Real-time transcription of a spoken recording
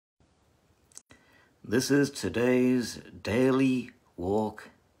This is today's daily walk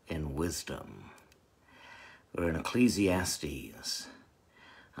in wisdom. We're in Ecclesiastes.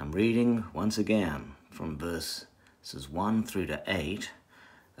 I'm reading once again from verses 1 through to 8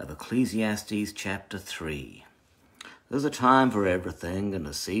 of Ecclesiastes chapter 3. There's a time for everything and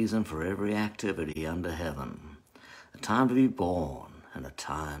a season for every activity under heaven. A time to be born and a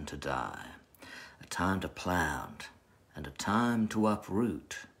time to die. A time to plant and a time to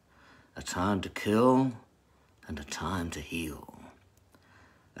uproot. A time to kill and a time to heal.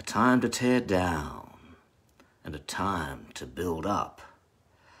 A time to tear down and a time to build up.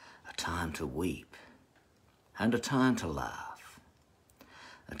 A time to weep and a time to laugh.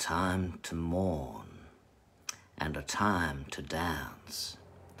 A time to mourn and a time to dance.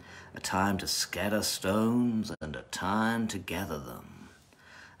 A time to scatter stones and a time to gather them.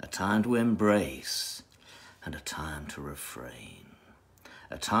 A time to embrace and a time to refrain.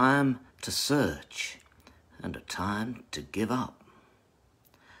 A time to search and a time to give up.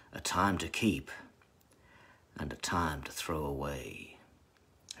 A time to keep and a time to throw away.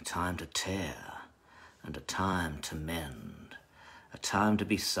 A time to tear and a time to mend. A time to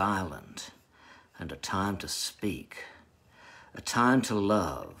be silent and a time to speak. A time to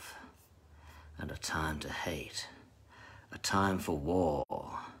love and a time to hate. A time for war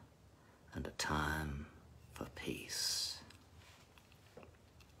and a time for peace.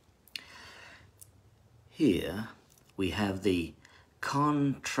 Here we have the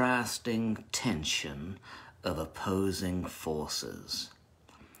contrasting tension of opposing forces.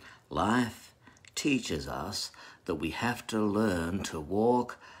 Life teaches us that we have to learn to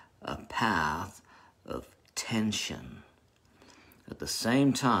walk a path of tension. At the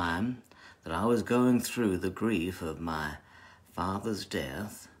same time that I was going through the grief of my father's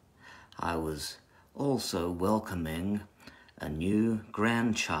death, I was also welcoming a new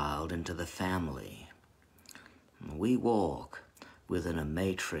grandchild into the family. We walk within a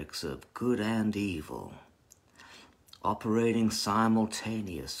matrix of good and evil, operating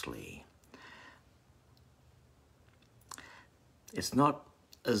simultaneously. It's not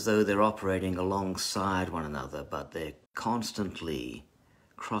as though they're operating alongside one another, but they're constantly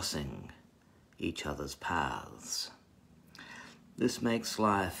crossing each other's paths. This makes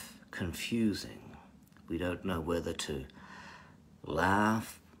life confusing. We don't know whether to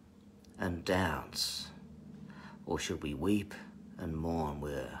laugh and dance, or should we weep and mourn?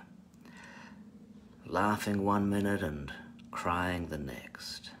 We're laughing one minute and crying the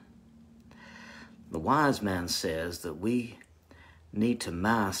next. The wise man says that we need to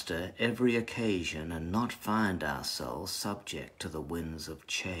master every occasion and not find ourselves subject to the winds of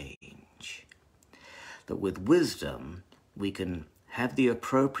change. That with wisdom, we can have the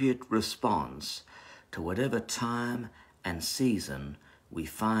appropriate response to whatever time and season we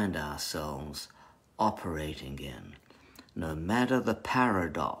find ourselves operating in, no matter the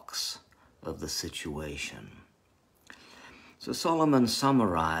paradox of the situation. So Solomon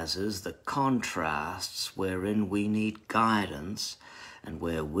summarizes the contrasts wherein we need guidance and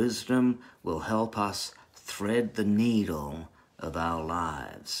where wisdom will help us thread the needle of our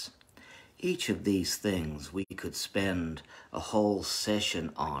lives. Each of these things we could spend a whole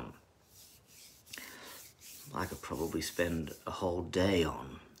session on. I could probably spend a whole day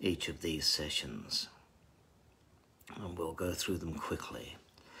on each of these sessions, and we'll go through them quickly.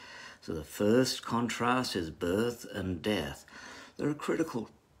 So the first contrast is birth and death. There are critical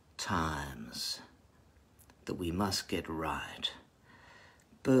times that we must get right.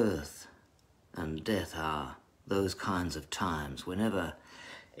 Birth and death are those kinds of times. Whenever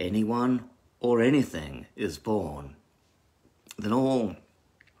anyone or anything is born, then all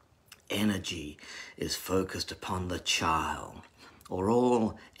energy is focused upon the child, or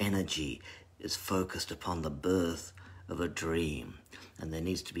all energy is focused upon the birth of a dream, and there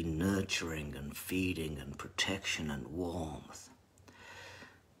needs to be nurturing and feeding and protection and warmth.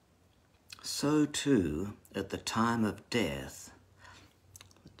 So too, at the time of death,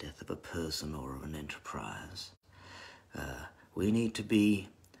 the death of a person or of an enterprise, we need to be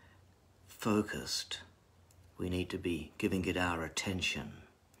focused. We need to be giving it our attention.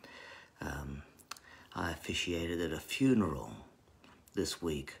 I officiated at a funeral this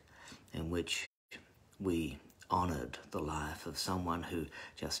week in which we honored the life of someone who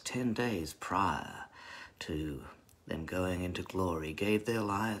just 10 days prior to them going into glory gave their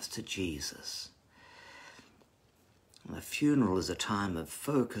lives to Jesus. And a funeral is a time of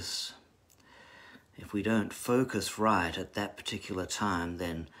focus. If we don't focus right at that particular time,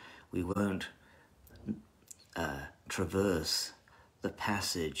 then we won't traverse the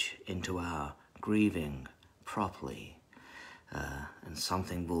passage into our grieving properly. and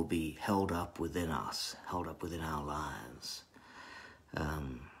something will be held up within us, held up within our lives.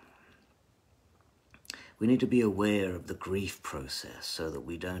 We need to be aware of the grief process so that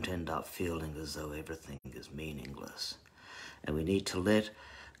we don't end up feeling as though everything is meaningless. And we need to let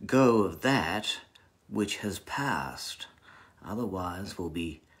go of that which has passed. Otherwise, we'll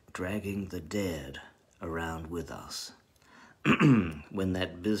be dragging the dead around with us. When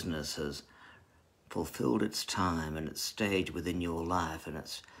that business has fulfilled its time and its stage within your life, and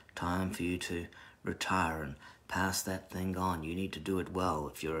it's time for you to retire and pass that thing on, you need to do it well.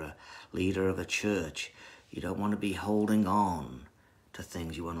 If you're a leader of a church, you don't want to be holding on to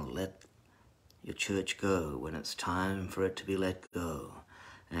things. You want to let your church go when it's time for it to be let go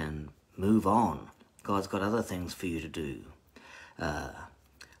and move on. God's got other things for you to do.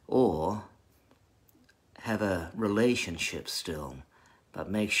 Or have a relationship still, but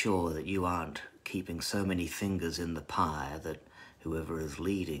make sure that you aren't keeping so many fingers in the pie that whoever is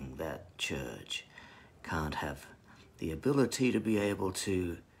leading that church can't have the ability to be able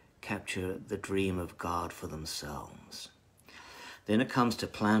to capture the dream of God for themselves. Then it comes to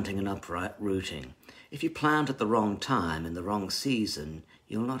planting and uprooting. If you plant at the wrong time, in the wrong season,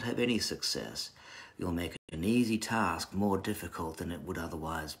 you'll not have any success. You'll make an easy task more difficult than it would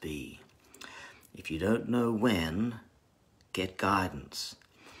otherwise be. If you don't know when, get guidance.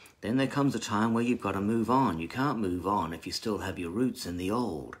 Then there comes a time where you've got to move on. You can't move on if you still have your roots in the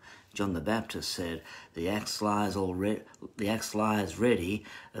old. John the Baptist said, the axe lies ready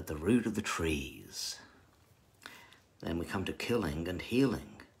at the root of the trees. Then we come to killing and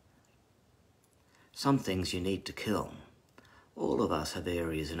healing. Some things you need to kill. All of us have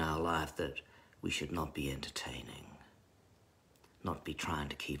areas in our life that we should not be entertaining, not be trying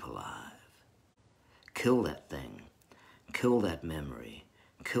to keep alive. Kill that thing, kill that memory,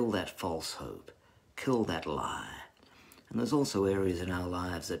 kill that false hope, kill that lie. And there's also areas in our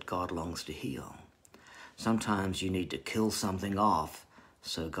lives that God longs to heal. Sometimes you need to kill something off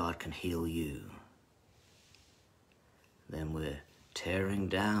so God can heal you. Then we're tearing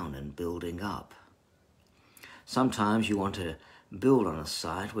down and building up. Sometimes you want to build on a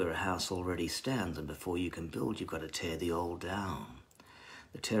site where a house already stands, and before you can build, you've got to tear the old down.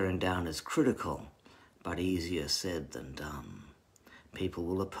 The tearing down is critical, but easier said than done. People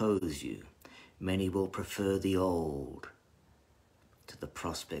will oppose you. Many will prefer the old to the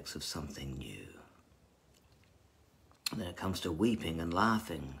prospects of something new. And then it comes to weeping and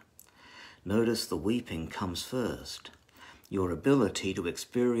laughing. Notice the weeping comes first. Your ability to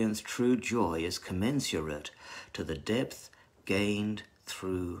experience true joy is commensurate to the depth gained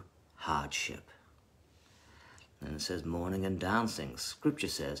through hardship. And it says mourning and dancing. Scripture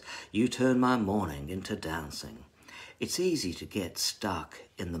says, you turn my mourning into dancing. It's easy to get stuck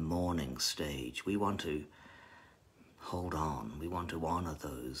in the mourning stage. We want to hold on. We want to honor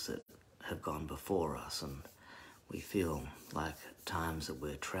those that have gone before us, and we feel like at times that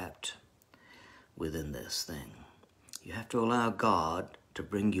we're trapped within this thing. You have to allow God to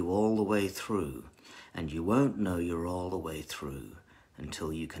bring you all the way through, and you won't know you're all the way through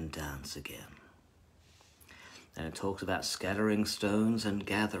until you can dance again. And it talks about scattering stones and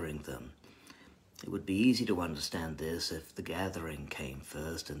gathering them. It would be easy to understand this if the gathering came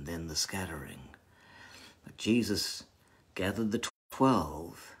first and then the scattering. But Jesus gathered the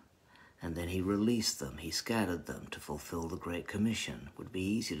 12, and then he released them. He scattered them to fulfill the Great Commission. It would be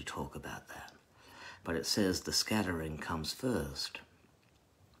easy to talk about that. But it says the scattering comes first.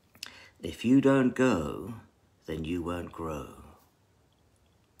 If you don't go, then you won't grow.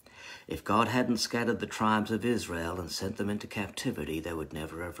 If God hadn't scattered the tribes of Israel and sent them into captivity, they would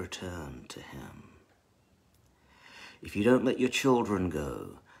never have returned to him. If you don't let your children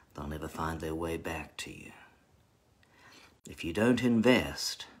go, they'll never find their way back to you. If you don't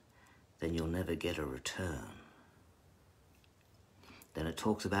invest, then you'll never get a return. Then it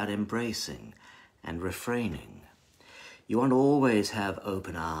talks about embracing and refraining. You want to always have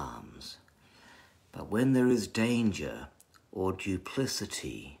open arms, but when there is danger or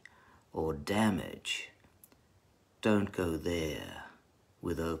duplicity or damage, don't go there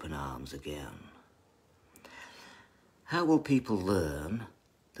with open arms again. How will people learn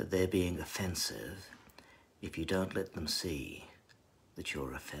that they're being offensive if you don't let them see that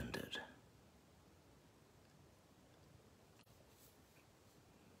you're offended?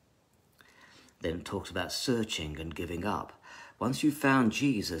 Then it talks about searching and giving up. Once you've found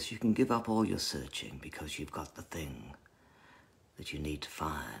Jesus, you can give up all your searching because you've got the thing that you need to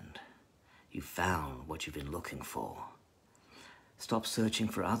find. You've found what you've been looking for. Stop searching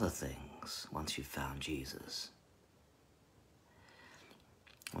for other things once you've found Jesus.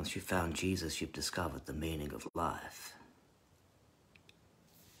 Once you've found Jesus, you've discovered the meaning of life.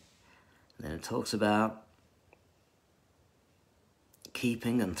 Then it talks about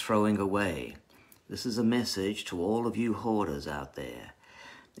keeping and throwing away. This is a message to all of you hoarders out there.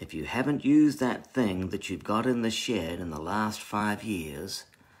 If you haven't used that thing that you've got in the shed in the last 5 years,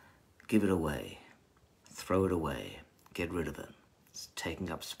 give it away. Throw it away. Get rid of it. It's taking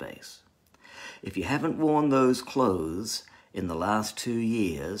up space. If you haven't worn those clothes in the last 2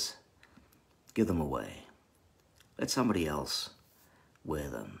 years, give them away. Let somebody else wear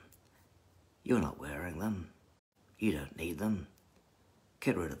them. You're not wearing them. You don't need them.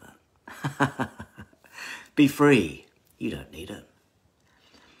 Get rid of it. Be free. You don't need it.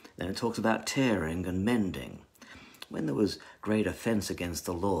 Then it talks about tearing and mending. When there was great offense against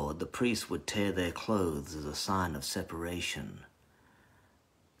the Lord, the priests would tear their clothes as a sign of separation.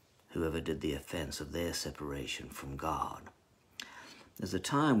 Whoever did the offense of their separation from God. There's a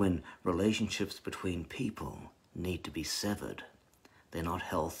time when relationships between people need to be severed. They're not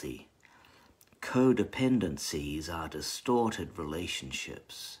healthy. Codependencies are distorted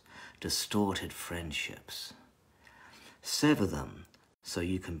relationships, distorted friendships. Sever them so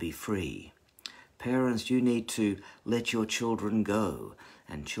you can be free. Parents, you need to let your children go,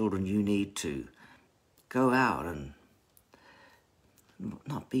 and children, you need to go out and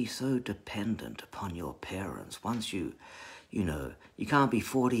not be so dependent upon your parents. Once you can't be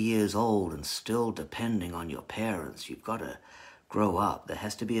 40 years old and still depending on your parents. You've got to grow up. There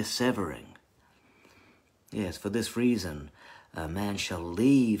has to be a severing. Yes, for this reason, a man shall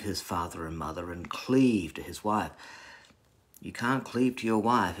leave his father and mother and cleave to his wife. You can't cleave to your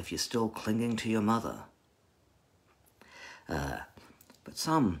wife if you're still clinging to your mother. But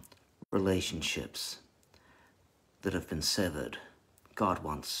some relationships that have been severed, God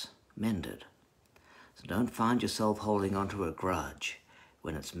wants mended. So don't find yourself holding on to a grudge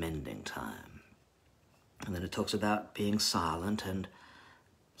when it's mending time. And then it talks about being silent and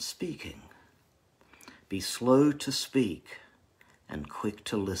speaking. Be slow to speak and quick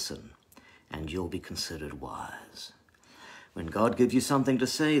to listen, and you'll be considered wise. When God gives you something to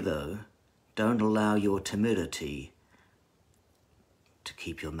say, though, don't allow your timidity to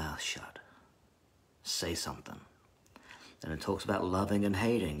keep your mouth shut. Say something. Then it talks about loving and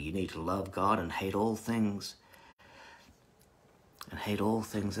hating. You need to love God and hate all things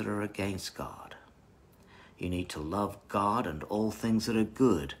that are against God. You need to love God and all things that are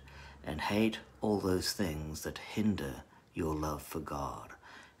good and hate all those things that hinder your love for God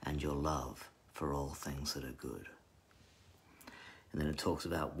and your love for all things that are good. And then it talks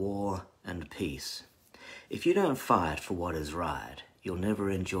about war and peace. If you don't fight for what is right, you'll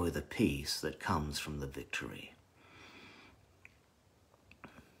never enjoy the peace that comes from the victory.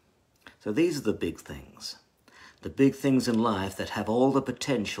 So these are the big things in life that have all the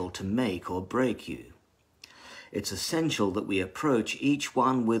potential to make or break you. It's essential that we approach each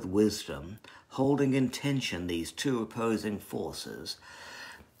one with wisdom, holding in tension these two opposing forces.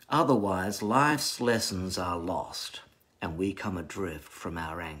 Otherwise, life's lessons are lost, and we come adrift from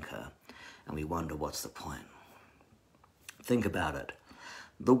our anchor, and we wonder what's the point. Think about it.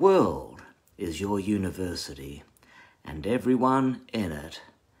 The world is your university, and everyone in it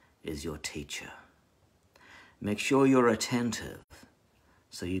is your teacher. Make sure you're attentive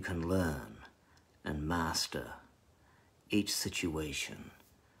so you can learn and master each situation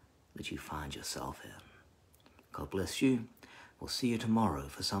that you find yourself in. God bless you. We'll see you tomorrow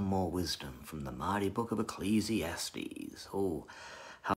for some more wisdom from the mighty book of Ecclesiastes. Oh,